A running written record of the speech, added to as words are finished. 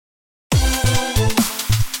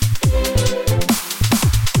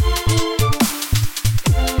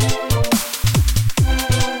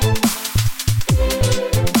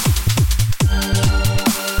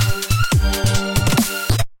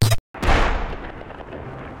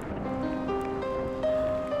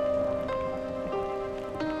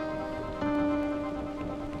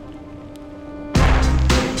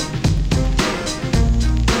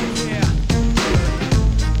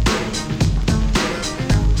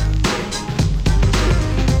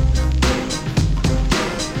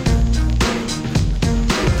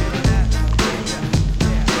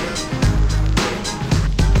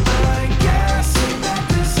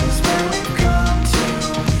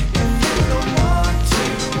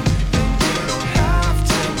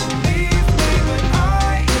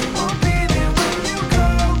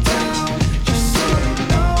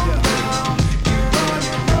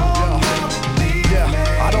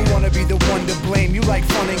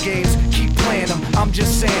games, keep playing them. I'm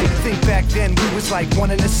just saying, think back then we was like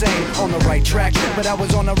one and the same. On the right track, but I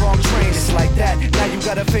was on the wrong train. It's like that, now you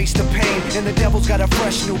gotta face the pain, and the devil's got a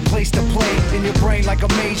fresh new place to play. In your brain like a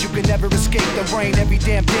maze, you can never escape the rain. Every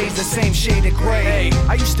damn day's the same shade of gray. Hey,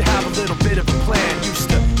 I used to have a little bit of a plan, used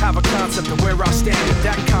to have a concept of where I stand, but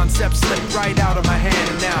that concept slipped right out of my hand,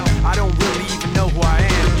 and now I don't really even know who I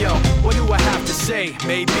am. Yo, what do I have to say?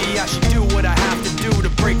 Maybe I should do what I have to do to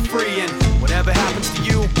break free, and whatever happens to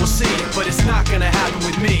you, we'll see, but it's not gonna happen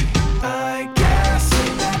with me. I guess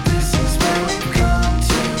that this is where we've come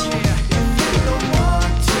to. If you don't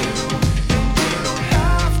want to, then you don't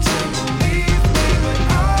have to believe me, but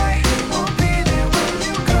I won't be there when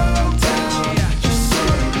you go down. Just so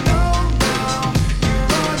you know now, you're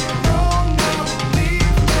on your own now, believe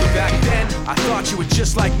me. Back then, I thought you were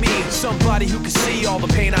just like me, somebody who could see all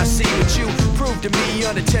the pain I see, but you proved to me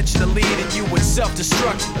unintentionally that you would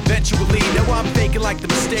self-destruct eventually. Now I'm faking like the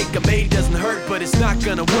mistake I made doesn't hurt, but it's not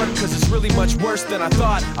gonna work, cause it's really much worse than I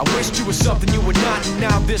thought. I wished you were something you were not, and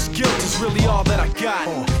now this guilt is really all that I got.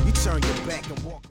 You turn your back and walk